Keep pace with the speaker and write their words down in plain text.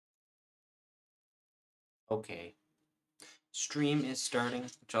Okay. Stream is starting,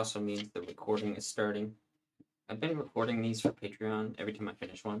 which also means the recording is starting. I've been recording these for Patreon. Every time I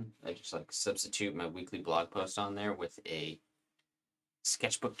finish one, I just like substitute my weekly blog post on there with a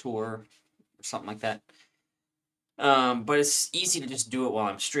sketchbook tour or something like that. But it's easy to just do it while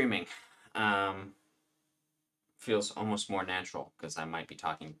I'm streaming. Um, Feels almost more natural because I might be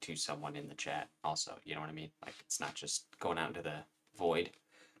talking to someone in the chat also. You know what I mean? Like it's not just going out into the void.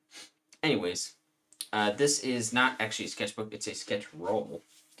 Anyways, this is not actually a sketchbook, it's a sketch roll.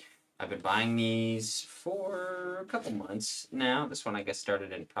 I've been buying these for a couple months now. This one I guess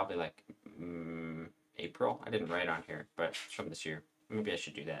started in probably like April. I didn't write on here, but it's from this year. Maybe I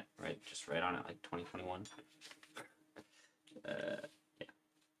should do that, right? Just write on it like 2021. Yeah,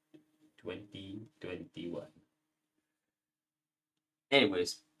 2021.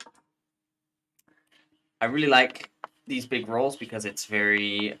 Anyways, I really like these big rolls because it's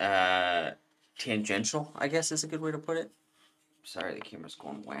very tangential, I guess is a good way to put it. Sorry, the camera's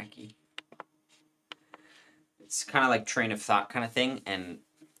going wacky. It's kind of like train of thought kind of thing, and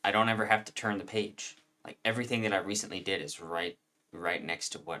I don't ever have to turn the page. Like everything that I recently did is right next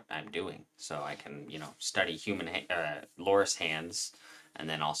to what I'm doing, so I can study loris hands, and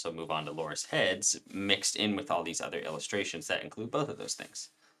then also move on to loris heads mixed in with all these other illustrations that include both of those things.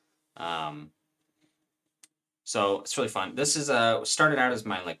 So it's really fun. This is started out as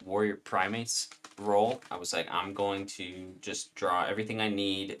my like warrior primates roll. I was like, I'm going to just draw everything I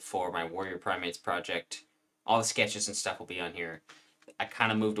need for my warrior primates project. All the sketches and stuff will be on here. I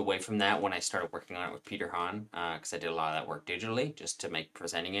kind of moved away from that when I started working on it with Peter Hahn, because I did a lot of that work digitally just to make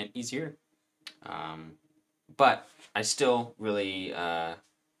presenting it easier. But I still really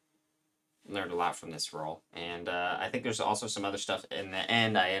learned a lot from this role, and I think there's also some other stuff. In the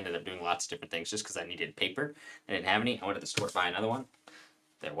end, I ended up doing lots of different things just because I needed paper. I didn't have any. I went to the store to buy another one.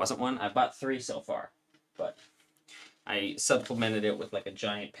 There wasn't one. I bought 3 so far, but I supplemented it with like a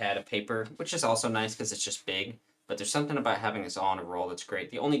giant pad of paper, which is also nice because it's just big. But there's something about having this all in a roll that's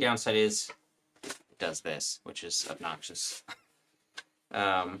great. The only downside is it does this, which is obnoxious.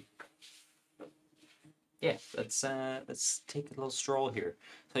 Yeah, let's take a little stroll here.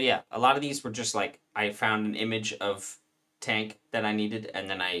 So yeah, a lot of these were just like I found an image of tank that I needed, and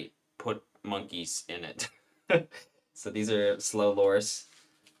then I put monkeys in it. So these are slow loris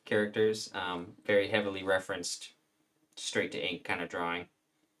characters, very heavily referenced, straight to ink kind of drawing.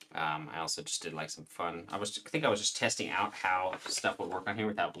 I also just did like some fun. I think I was just testing out how stuff would work on here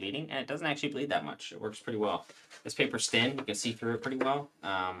without bleeding, and it doesn't actually bleed that much. It works pretty well. This paper's thin; you can see through it pretty well.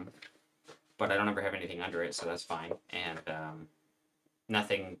 But I don't ever have anything under it, so that's fine. And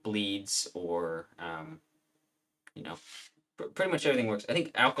nothing bleeds or, pretty much everything works. I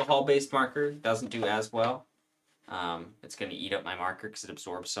think alcohol-based marker doesn't do as well. It's going to eat up my marker because it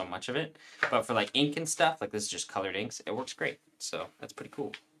absorbs so much of it. But for like ink and stuff, like this is just colored inks, it works great. So that's pretty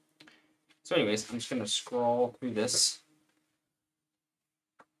cool. So anyways, I'm just going to scroll through this.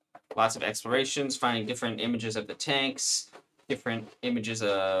 Lots of explorations, finding different images of the tanks, different images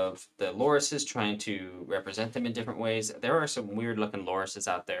of the lorises, trying to represent them in different ways. There are some weird looking lorises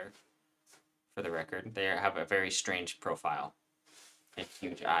out there, for the record. They have a very strange profile and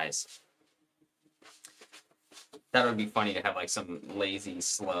huge eyes. That would be funny to have like some lazy,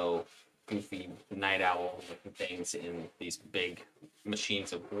 slow, goofy night owl looking things in these big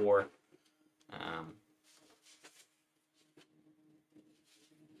machines of war.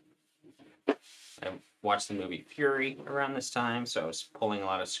 I watched the movie Fury around this time, so I was pulling a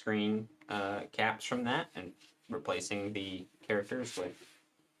lot of screen caps from that and replacing the characters with,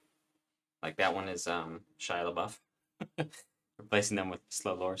 like that one is Shia LaBeouf, replacing them with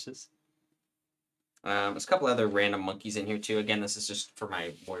slow lorises. There's a couple other random monkeys in here too. Again, this is just for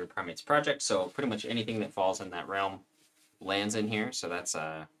my Warrior Primates project, so pretty much anything that falls in that realm lands in here. So that's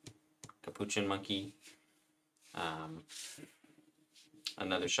a capuchin monkey,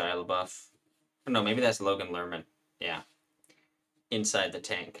 another Shia LaBeouf. Oh, no, maybe that's Logan Lerman. Yeah, inside the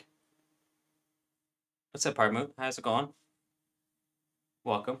tank. What's up, Parmoot? How's it going?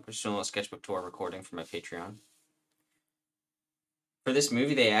 Welcome. We're just doing a little sketchbook tour recording for my Patreon. For this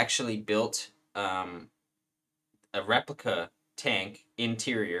movie, they actually built a replica tank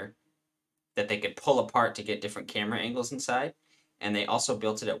interior that they could pull apart to get different camera angles inside, and they also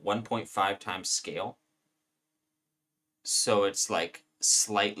built it at 1.5 times scale. So it's like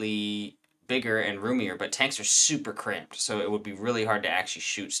slightly bigger and roomier, but tanks are super cramped, so it would be really hard to actually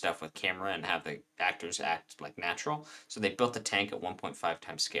shoot stuff with camera and have the actors act like natural. So they built the tank at 1.5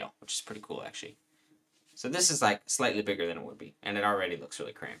 times scale, which is pretty cool actually. So this is like slightly bigger than it would be, and it already looks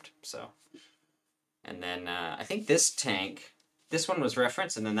really cramped. So, and then I think this tank this one was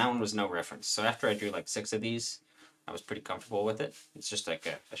reference, and then that one was no reference. So after I drew like 6 of these, I was pretty comfortable with it. It's just like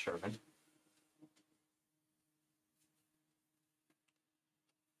a Sherman.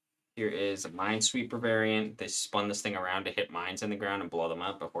 Here is a Minesweeper variant. They spun this thing around to hit mines in the ground and blow them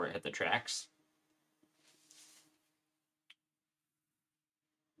up before it hit the tracks.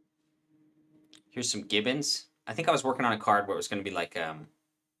 Here's some Gibbons. I think I was working on a card where it was going to be like a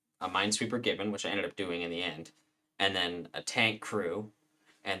Minesweeper Gibbon, which I ended up doing in the end, and then a tank crew,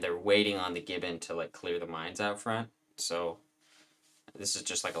 and they're waiting on the Gibbon to like clear the mines out front. So this is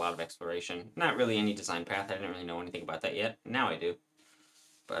just like a lot of exploration. Not really any design path. I didn't really know anything about that yet. Now I do.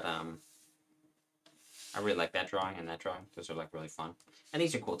 But I really like that drawing and that drawing. Those are like really fun. And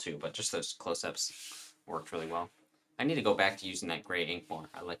these are cool too, but just those close-ups worked really well. I need to go back to using that gray ink more.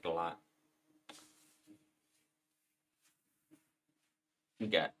 I like it a lot. We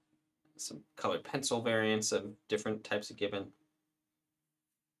got some colored pencil variants of different types of Gibbon.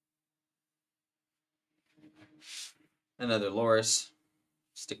 Another Loris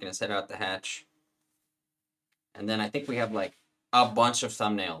sticking his head out the hatch. And then I think we have like a bunch of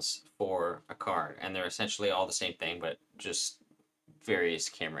thumbnails for a card, and they're essentially all the same thing, but just various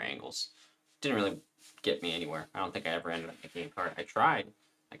camera angles. Didn't really get me anywhere. I don't think I ever ended up making a card. I tried.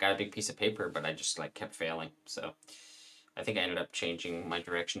 I got a big piece of paper, but I just like kept failing. So I think I ended up changing my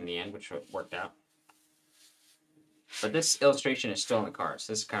direction in the end, which worked out. But this illustration is still in the cards.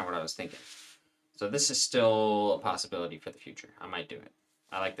 This is kind of what I was thinking. So this is still a possibility for the future. I might do it.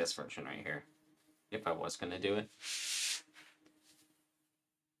 I like this version right here, if I was going to do it.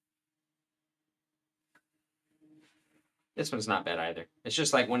 This one's not bad either. It's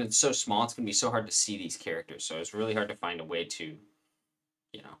just like when it's so small, it's going to be so hard to see these characters. So it's really hard to find a way to,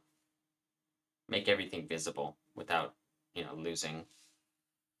 you know, make everything visible without, you know, losing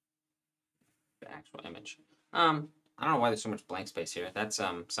the actual image. I don't know why there's so much blank space here. That's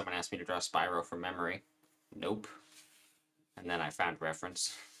someone asked me to draw Spyro from memory. Nope. And then I found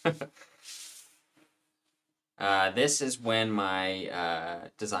reference. This is when my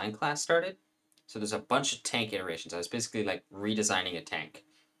design class started. So there's a bunch of tank iterations. I was basically like redesigning a tank.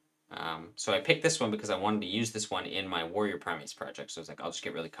 So I picked this one because I wanted to use this one in my Warrior Primates project. So I was like, I'll just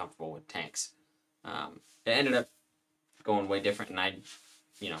get really comfortable with tanks. It ended up going way different, and I,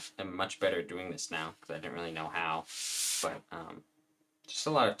 you know, am much better at doing this now because I didn't really know how. But just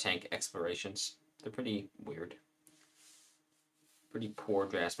a lot of tank explorations. They're pretty weird. Pretty poor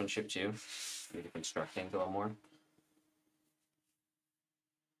draftsmanship too. Need to construct things a little more.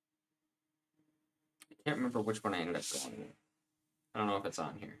 I can't remember which one I ended up going with. I don't know if it's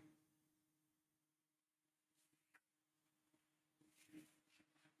on here.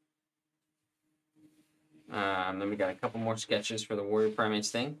 Then we got a couple more sketches for the Warrior Primates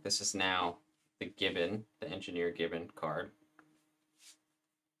thing. This is now the Gibbon, the Engineer Gibbon card.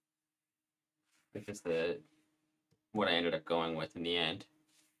 This is what I ended up going with in the end.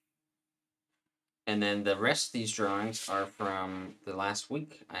 And then the rest of these drawings are from the last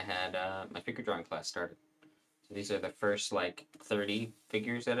week. I had my figure drawing class started. So these are the first like 30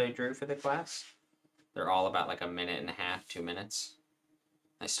 figures that I drew for the class. They're all about like a minute and a half, 2 minutes.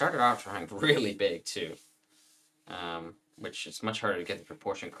 I started off drawing really big too, which is much harder to get the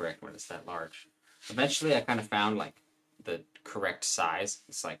proportion correct when it's that large. Eventually I kind of found like the correct size.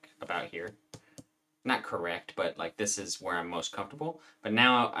 It's like about here. Not correct, but like this is where I'm most comfortable. But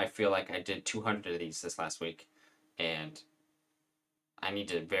now I feel like I did 200 of these this last week, and I need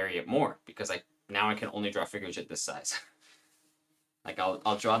to vary it more because now I can only draw figures at this size. Like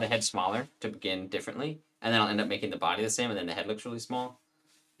I'll draw the head smaller to begin differently, and then I'll end up making the body the same, and then the head looks really small.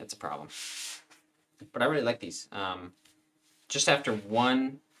 That's a problem. But I really like these. Just after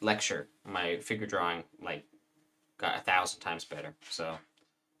one lecture, my figure drawing like got 1,000 times better. So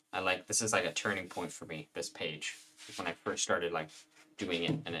this is like a turning point for me, this page. When I first started like doing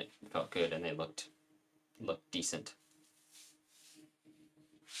it, and it felt good, and they looked decent.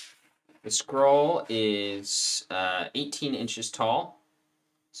 The scroll is 18 inches tall,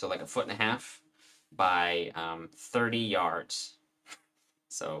 so like 1.5 feet by 30 yards,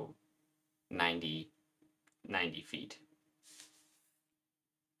 so 90 feet.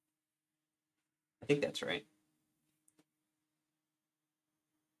 I think that's right.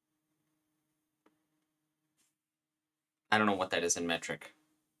 I don't know what that is in metric,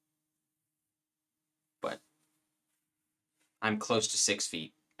 but I'm close to 6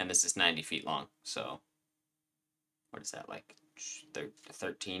 feet, and this is 90 feet long, so what is that, like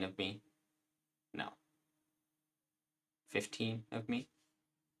 13 of me? No. 15 of me?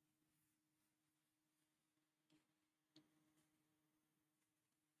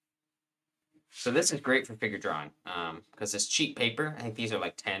 So this is great for figure drawing because it's cheap paper. I think these are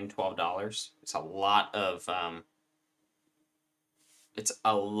like $10, $12. It's a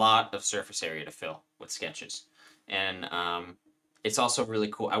lot of surface area to fill with sketches, and it's also really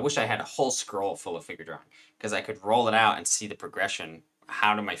cool. I wish I had a whole scroll full of figure drawing because I could roll it out and see the progression.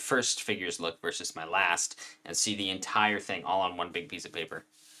 How do my first figures look versus my last, and see the entire thing all on one big piece of paper.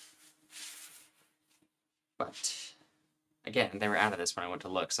 But again, they were out of this when I went to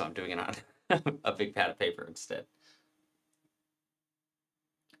look, so I'm doing it on a big pad of paper instead.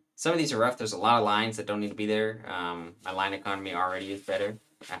 Some of these are rough. There's a lot of lines that don't need to be there. My line economy already is better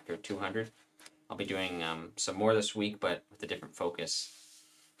after 200. I'll be doing some more this week, but with a different focus.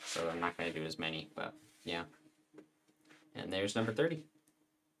 So I'm not going to do as many, but yeah. And there's number 30.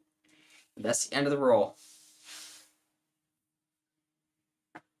 That's the end of the roll.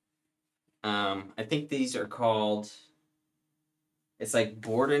 I think these are called, it's like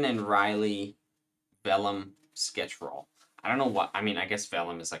Borden and Riley vellum sketch roll. I don't know what, I mean, I guess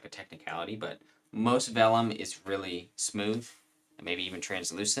vellum is like a technicality, but most vellum is really smooth and maybe even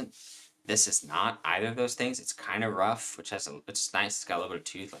translucent. This is not either of those things. It's kind of rough, which has it's nice. It's got a little bit of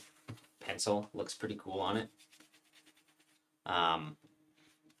tooth, like pencil looks pretty cool on it.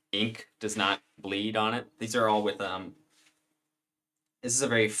 Ink does not bleed on it. These are all with this is a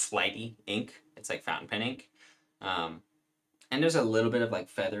very flighty ink. It's like fountain pen ink. And there's a little bit of like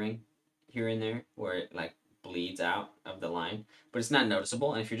feathering here and there where it like bleeds out of the line, but it's not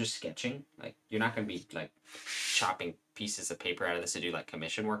noticeable. And if you're just sketching, like you're not going to be like chopping pieces of paper out of this to do like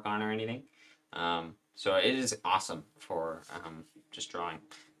commission work on or anything. So it is awesome for just drawing.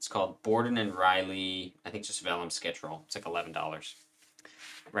 It's called Borden and Riley, I think just vellum sketch roll. It's like $11.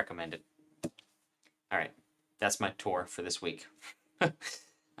 Recommended. All right, that's my tour for this week.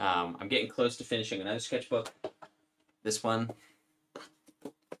 I'm getting close to finishing another sketchbook. This one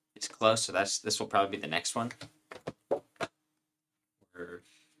is close, so this will probably be the next one. How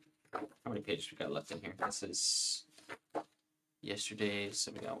many pages we got left in here? This is yesterday's,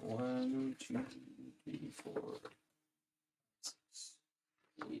 so we got 1, 2, 3, 4, 6,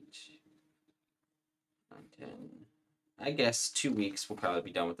 8, 9, 10. I guess 2 weeks we'll probably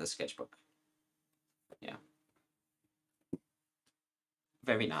be done with this sketchbook. Yeah.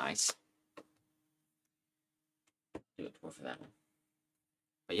 Very nice. Do a tour for that one.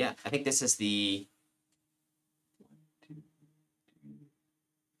 But yeah, I think this is the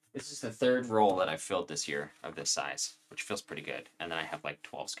third roll that I've filled this year of this size, which feels pretty good. And then I have like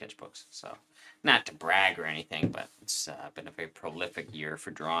 12 sketchbooks. So not to brag or anything, but it's been a very prolific year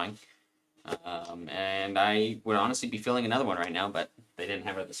for drawing. And I would honestly be filling another one right now, but they didn't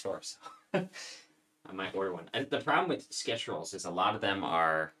have it at the store, so I might order one. And the problem with sketch rolls is a lot of them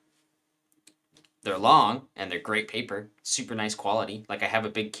they're long and they're great paper, super nice quality. Like I have a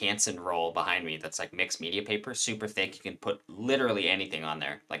big Canson roll behind me that's like mixed media paper, super thick. You can put literally anything on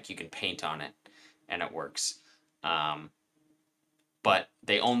there. Like you can paint on it and it works. But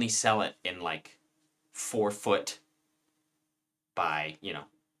they only sell it in like 4 foot by,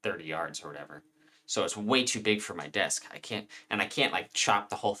 30 yards or whatever. So it's way too big for my desk. I can't like chop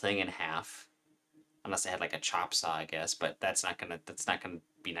the whole thing in half unless I had like a chop saw, I guess, but that's not gonna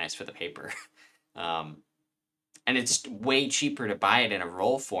be nice for the paper. And it's way cheaper to buy it in a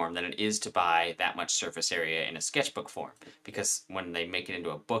roll form than it is to buy that much surface area in a sketchbook form, because when they make it into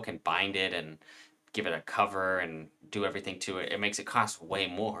a book and bind it and give it a cover and do everything to it, it makes it cost way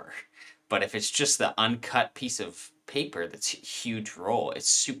more. But if it's just the uncut piece of paper that's a huge roll, it's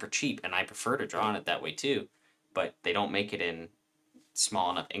super cheap, and I prefer to draw on it that way too. But they don't make it in small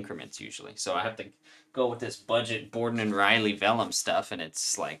enough increments usually, so I have to go with this budget Borden and Riley vellum stuff, and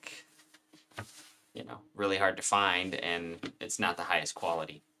it's like, really hard to find, and it's not the highest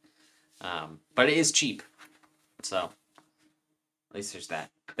quality. But it is cheap, so at least there's that.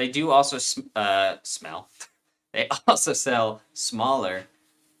 They do also smell. They also sell smaller,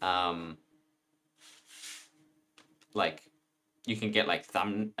 like you can get like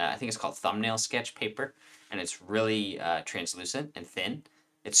I think it's called thumbnail sketch paper, and it's really translucent and thin.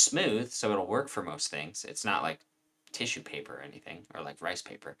 It's smooth, so it'll work for most things. It's not like tissue paper or anything, or like rice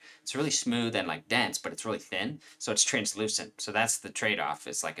paper. It's really smooth and like dense, but it's really thin, so it's translucent. So that's the trade-off.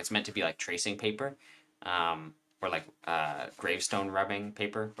 It's like it's meant to be like tracing paper, or like gravestone rubbing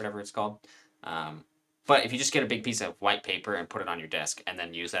paper, whatever it's called. But if you just get a big piece of white paper and put it on your desk and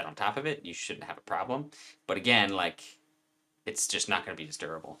then use that on top of it, you shouldn't have a problem. But again, like, it's just not going to be as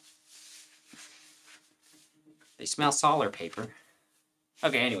durable. They smell solar paper.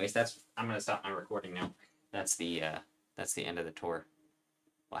 Okay, anyways, I'm going to stop my recording now. That's the end of the tour.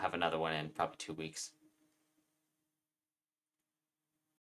 We'll have another one in probably 2 weeks.